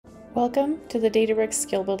Welcome to the Databricks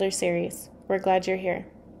Skill Builder series. We're glad you're here.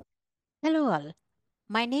 Hello, all.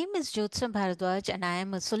 My name is Jyotsna Bharadwaj, and I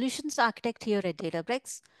am a solutions architect here at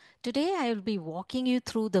Databricks. Today, I will be walking you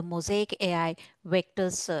through the Mosaic AI vector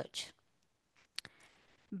search.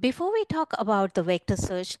 Before we talk about the vector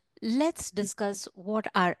search, let's discuss what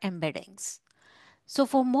are embeddings. So,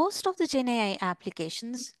 for most of the Gen AI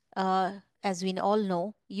applications, as we all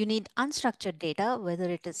know, you need unstructured data, whether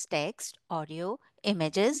it is text, audio,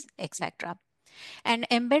 images, etc. And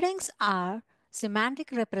embeddings are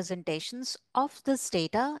semantic representations of this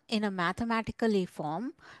data in a mathematical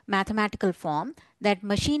form that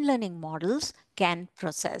machine learning models can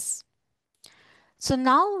process. So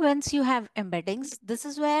now once you have embeddings, this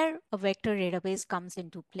is where a vector database comes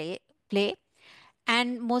into play.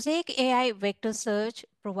 And Mosaic AI Vector Search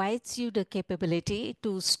provides you the capability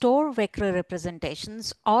to store vector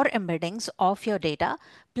representations or embeddings of your data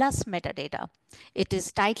plus metadata. It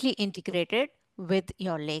is tightly integrated with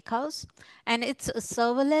your lakehouse, and it's a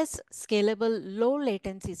serverless, scalable, low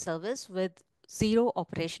latency service with zero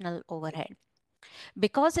operational overhead.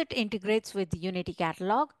 Because it integrates with Unity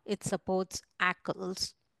Catalog, it supports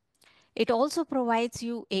ACLs. It also provides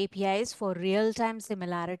you APIs for real time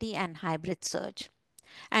similarity and hybrid search.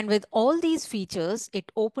 And with all these features,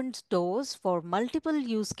 it opens doors for multiple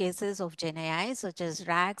use cases of GenAI, such as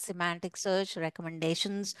RAG, semantic search,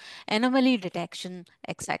 recommendations, anomaly detection,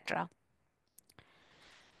 etc.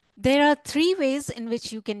 There are three ways in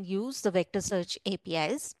which you can use the vector search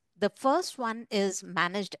APIs. The first one is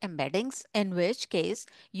managed embeddings, in which case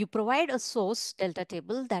you provide a source delta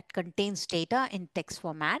table that contains data in text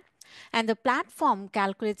format, and the platform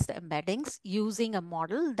calculates the embeddings using a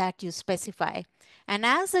model that you specify. And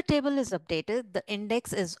as the table is updated, the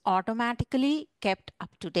index is automatically kept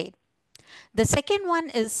up to date. The second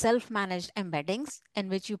one is self-managed embeddings, in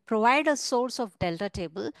which you provide a source of delta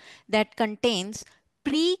table that contains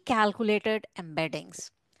pre-calculated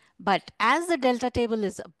embeddings. But as the delta table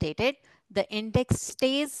is updated, the index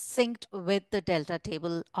stays synced with the delta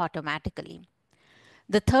table automatically.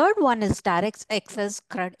 The third one is direct access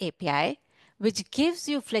CRUD API, which gives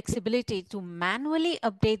you flexibility to manually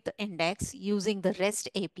update the index using the REST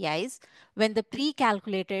APIs when the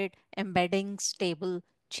pre-calculated embeddings table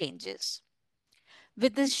changes.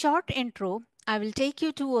 With this short intro, I will take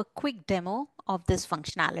you to a quick demo of this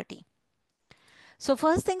functionality. So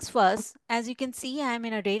first things first, as you can see, I'm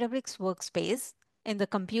in a Databricks workspace in the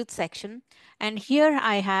compute section, and here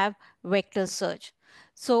I have vector search.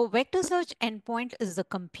 So vector search endpoint is the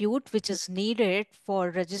compute which is needed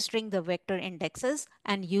for registering the vector indexes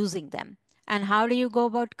and using them. And how do you go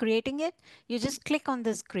about creating it? You just click on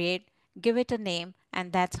this create, give it a name,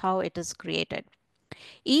 and that's how it is created.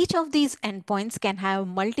 Each of these endpoints can have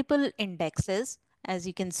multiple indexes, as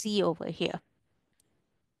you can see over here.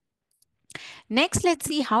 Next, let's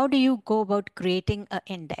see how do you go about creating an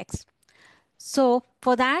index. So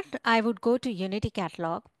for that, I would go to Unity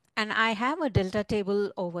Catalog, and I have a delta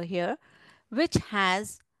table over here, which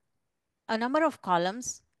has a number of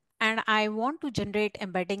columns, and I want to generate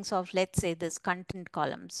embeddings of, let's say, this content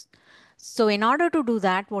columns. So in order to do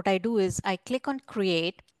that, what I do is I click on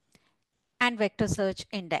create and vector search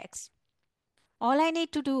index. All I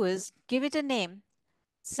need to do is give it a name,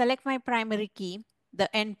 select my primary key, the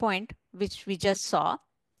endpoint, which we just saw,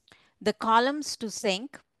 the columns to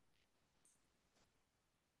sync,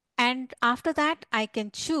 and after that, I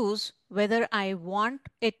can choose whether I want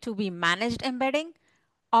it to be managed embedding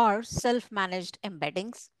or self-managed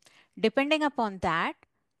embeddings. Depending upon that,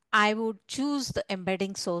 I would choose the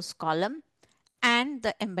embedding source column and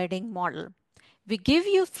the embedding model. We give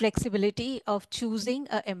you flexibility of choosing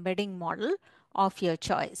an embedding model of your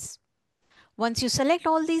choice. Once you select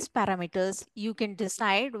all these parameters, you can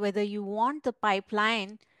decide whether you want the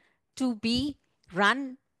pipeline to be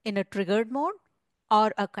run in a triggered mode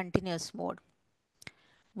or a continuous mode.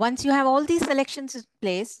 Once you have all these selections in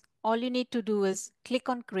place, all you need to do is click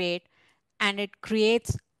on create, and it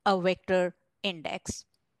creates a vector index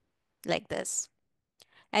like this.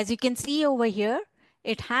 As you can see over here,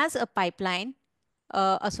 it has a pipeline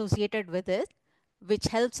associated with it, which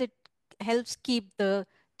helps keep the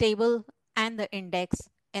table and the index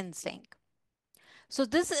in sync. So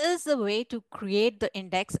this is the way to create the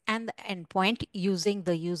index and the endpoint using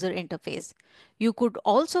the user interface. You could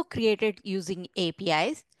also create it using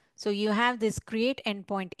APIs. So you have this create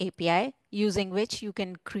endpoint API using which you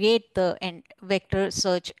can create the vector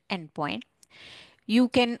search endpoint. You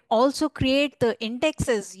can also create the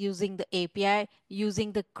indexes using the API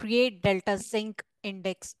using the create delta sync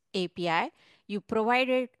index API. You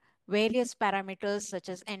provided various parameters such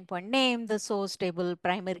as endpoint name, the source table,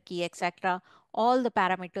 primary key, etc. all the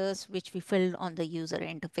parameters which we filled on the user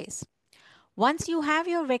interface. Once you have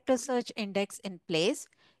your vector search index in place,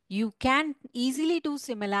 you can easily do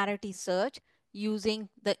similarity search using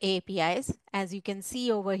the APIs. As you can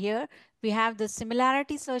see over here, we have the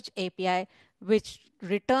similarity search API, which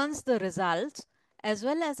returns the results as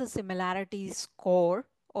well as a similarity score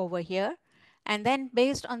over here. And then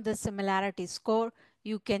based on the similarity score,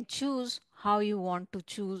 you can choose how you want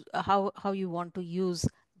to how you want to use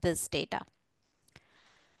this data.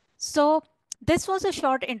 So this was a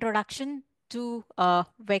short introduction to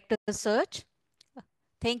vector search.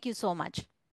 Thank you so much.